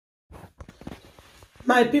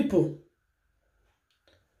My people,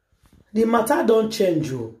 the matter don't change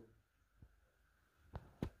you.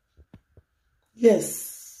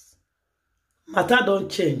 Yes, matter don't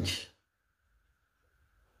change.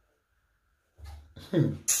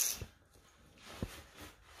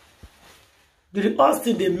 The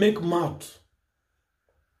Austin they make mouth.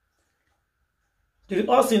 The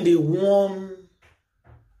Austin they warn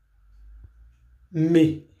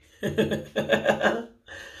me.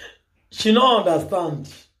 She don't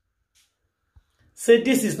understand. Say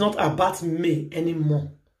this is not about me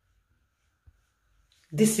anymore.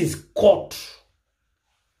 This is court.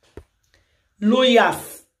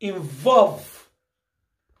 Lawyers involved.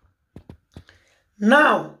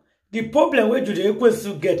 Now, the problem where Judy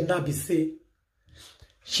to get now be say,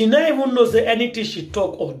 she not even knows that anything she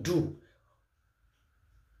talk or do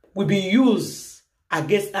will be used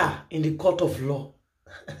against her in the court of law.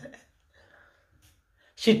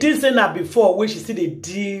 She thinks that before when she see the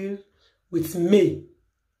deal with me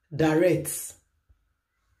direct.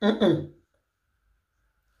 We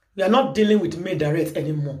are not dealing with me direct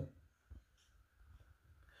anymore.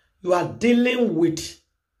 You are dealing with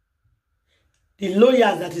the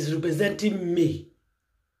lawyers that is representing me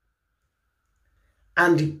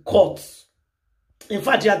and the courts. In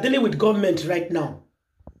fact, you are dealing with government right now.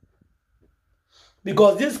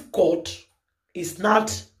 Because this court is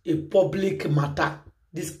not a public matter.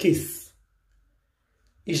 This case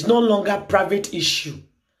is no longer private issue.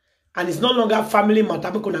 And it's no longer family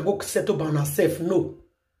matter. We're going to go settle by ourselves. No.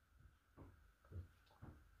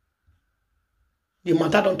 The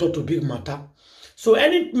matter don't talk to big matter. So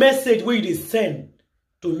any message where you send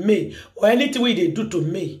to me or anything where they do to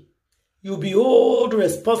me, you'll be all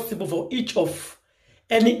responsible for each of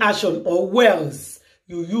any action or words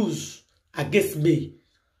you use against me.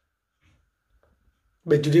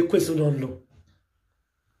 But today question don't know.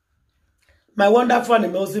 My wonderful and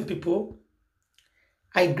amazing people,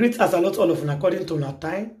 I greet as a lot all of you according to our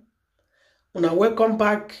time. Una welcome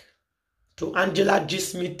back to Angela G.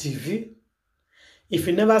 Smith TV. If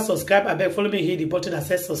you never subscribe, I beg follow me, hit the button that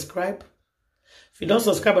says subscribe. If you don't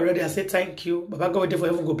subscribe already, I say thank you. Baba God will for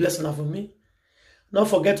heaven go bless you for me. Don't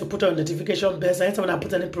forget to put on notification bell. So anytime when I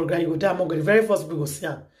put any program, you go there among the very first people see.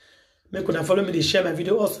 Make una follow me, they share my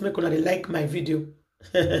video. Also make una they like my video.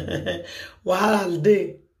 Wahala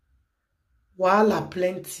day. Wahala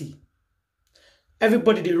plenty.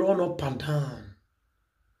 Everybody they run up and down.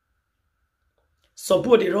 Some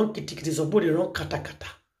people they run kitty kitty, some people they run kata kata.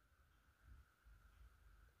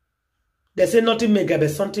 They say nothing mega, but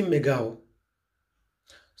something mega.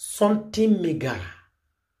 Something mega.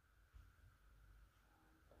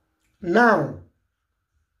 Now,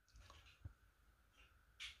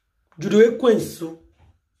 Judy Quensu,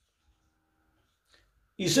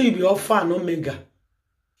 you say you be alpha and omega.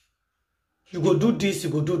 You go do this,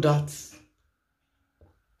 you go do that.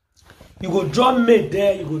 You go draw me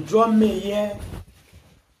there, you go draw me here.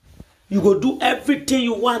 You go do everything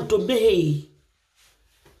you want to me.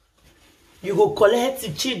 You go collect the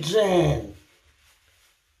children.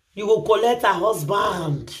 You go collect a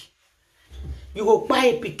husband. You go buy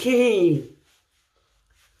a pikin.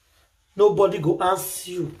 Nobody go ask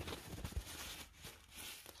you.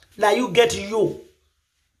 Like you get you.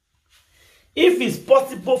 If it's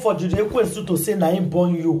possible for Judy Kwesu to say na him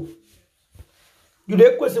born you,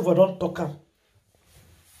 Judy Kwesu for don't talk am.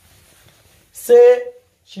 Say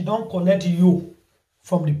she don't collect you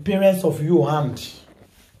from the parents of your hand.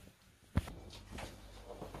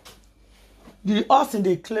 The Austin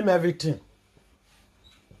they claim everything.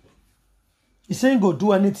 He saying go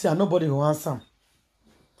do anything and nobody will answer.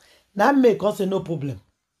 That make us say no problem.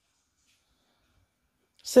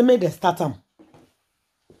 Say make they start them.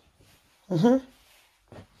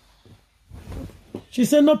 She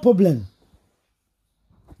said no problem.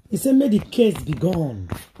 He said make the case be gone.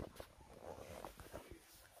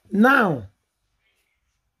 Now,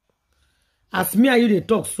 as me and you they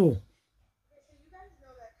talk so.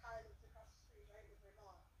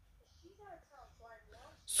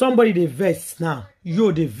 Somebody they verse now.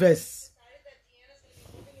 You the verse.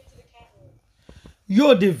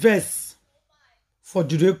 You the verse for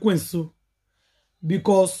Judy Kwesu.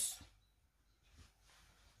 Because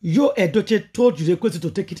your Edochie told Judy Kwesu to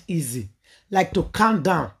take it easy. Like to calm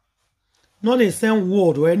down. Not a same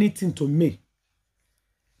word or anything to me.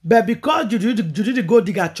 But because Judy go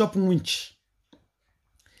dig a chop winch,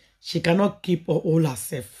 she cannot keep her all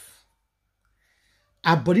herself.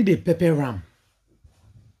 Her body the pepper ram.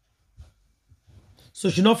 So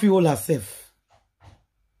she not feel all herself.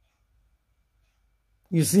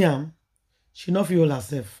 You see him? She not feel all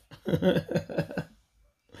herself.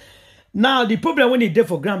 Now the problem when he there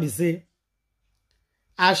for Gram is say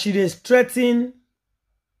as she is threatening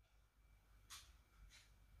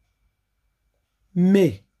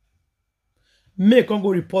May can go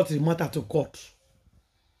report the matter to court,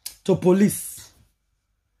 to police.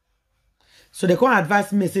 So they can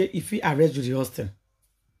advise me, say, if he arrest Judy Austin.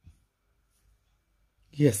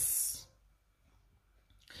 Yes.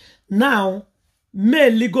 Now,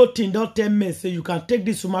 May legal team don't tell me, say, you can take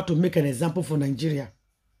this woman to make an example for Nigeria.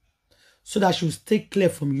 So that she will stay clear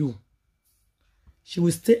from you. She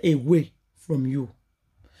will stay away from you.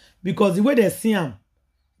 Because the way they see him,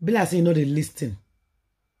 be like say, you know, they listen.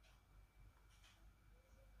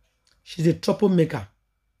 She's a troublemaker.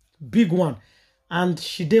 Big one. And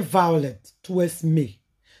she did violent towards me.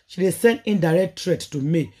 She did send indirect threat to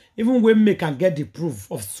me. Even when me can get the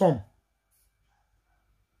proof of some.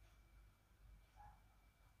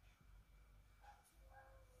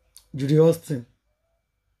 Judy Austin.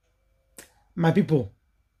 My people.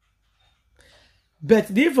 But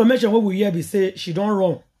the information what we hear be say she don't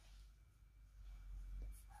run.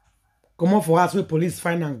 Come on for us where police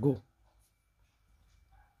find and go.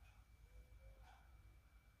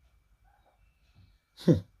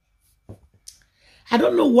 I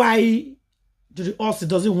don't know why Judy Austin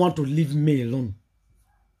doesn't want to leave me alone.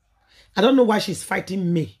 I don't know why she's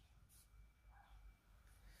fighting me.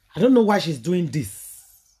 I don't know why she's doing this.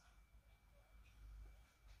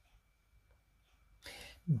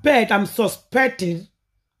 But I'm suspecting,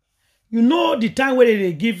 you know, the time where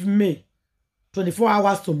they give me 24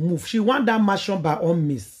 hours to move. She want that mansion by all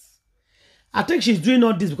means. I think she's doing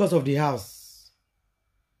all this because of the house.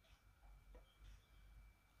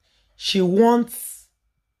 She wants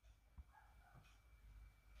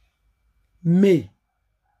me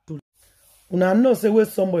to. When I know say where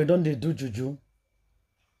somebody don't they do juju.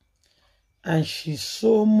 And she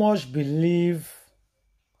so much believe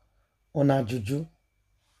on her juju.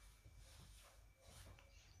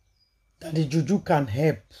 That the juju can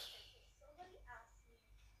help.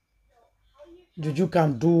 Juju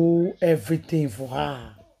can do everything for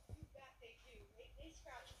her.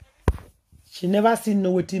 She never seen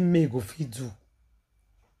no wetin me go fit do.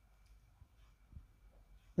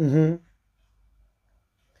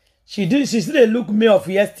 She still dey look me of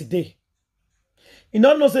yesterday. You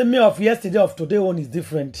don't know say me of yesterday of today one is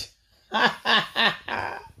different.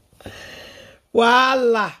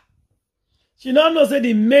 Voila. She don't know say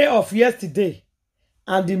the May of yesterday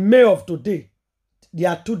and the May of today, they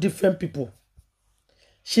are two different people.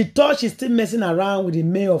 She thought she's still messing around with the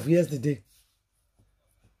May of yesterday.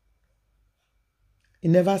 You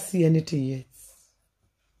never see anything yet.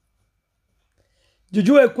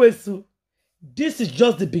 Juju Ekwesu, this is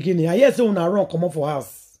just the beginning. I hear say una run come up for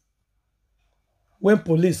house. When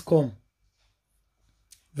police come.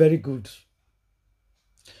 Very good.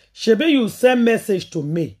 Shebe you send message to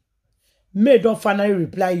me. May don't finally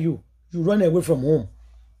reply you. You run away from home.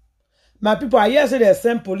 My people, I hear say they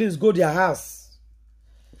send police go their house.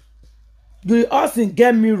 You also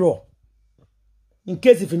get mirror. In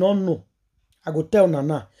case if you don't know, I go tell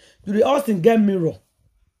Nana. You also get mirror.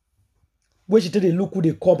 Where she tell they look who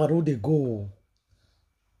they come and who they go.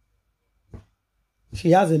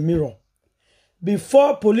 She has a mirror.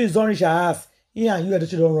 Before police don't reach her house, he and you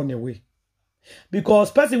Edochie don't run away.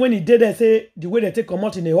 Because person when he did they say the way they take come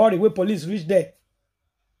out in a hurry, where police reach there.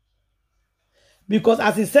 Because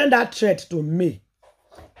as he sent that threat to me,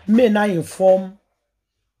 may now inform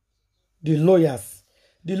the lawyers.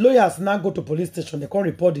 The lawyers now go to police station. They can't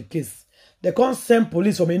report the case. They can't send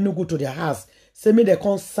police from Enugu to their house. Say me they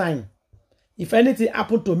can't sign. If anything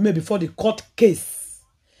happened to me before the court case,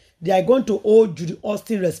 they are going to hold Judy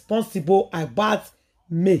Austin responsible about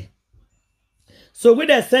me. So when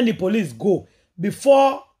they send the police go,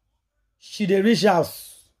 before they reach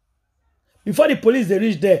house, before the police they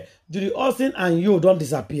reach there, Judy Austin and you don't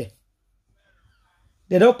disappear.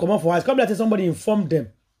 They don't come up for us. Come like somebody inform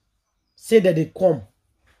them. Say that they come.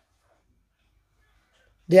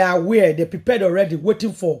 They are aware, they prepared already,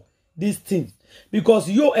 waiting for this thing. Because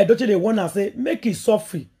you, Edochie, they want to say, make it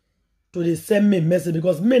suffer to the send me message.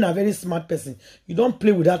 Because men are very smart person. You don't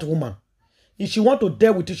play with that woman. If she want to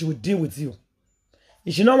deal with you, she will deal with you.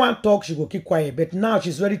 If she don't want to talk, she will keep quiet. But now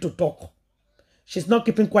she's ready to talk. She's not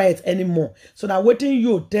keeping quiet anymore. So now waiting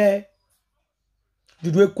you there,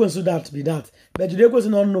 you do that be that. But you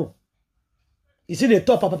don't know. You see they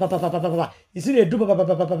talk, you see they do,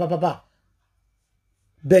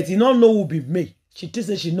 but you don't know who be me. She just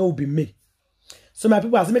says she know who be me. So my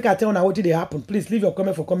people, as make I tell her what did they happen, please leave your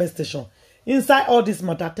comment for comment section. Inside all this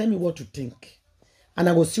matter, tell me what you think. And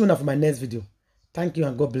I will see you now for my next video. Thank you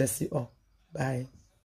and God bless you all. Bye.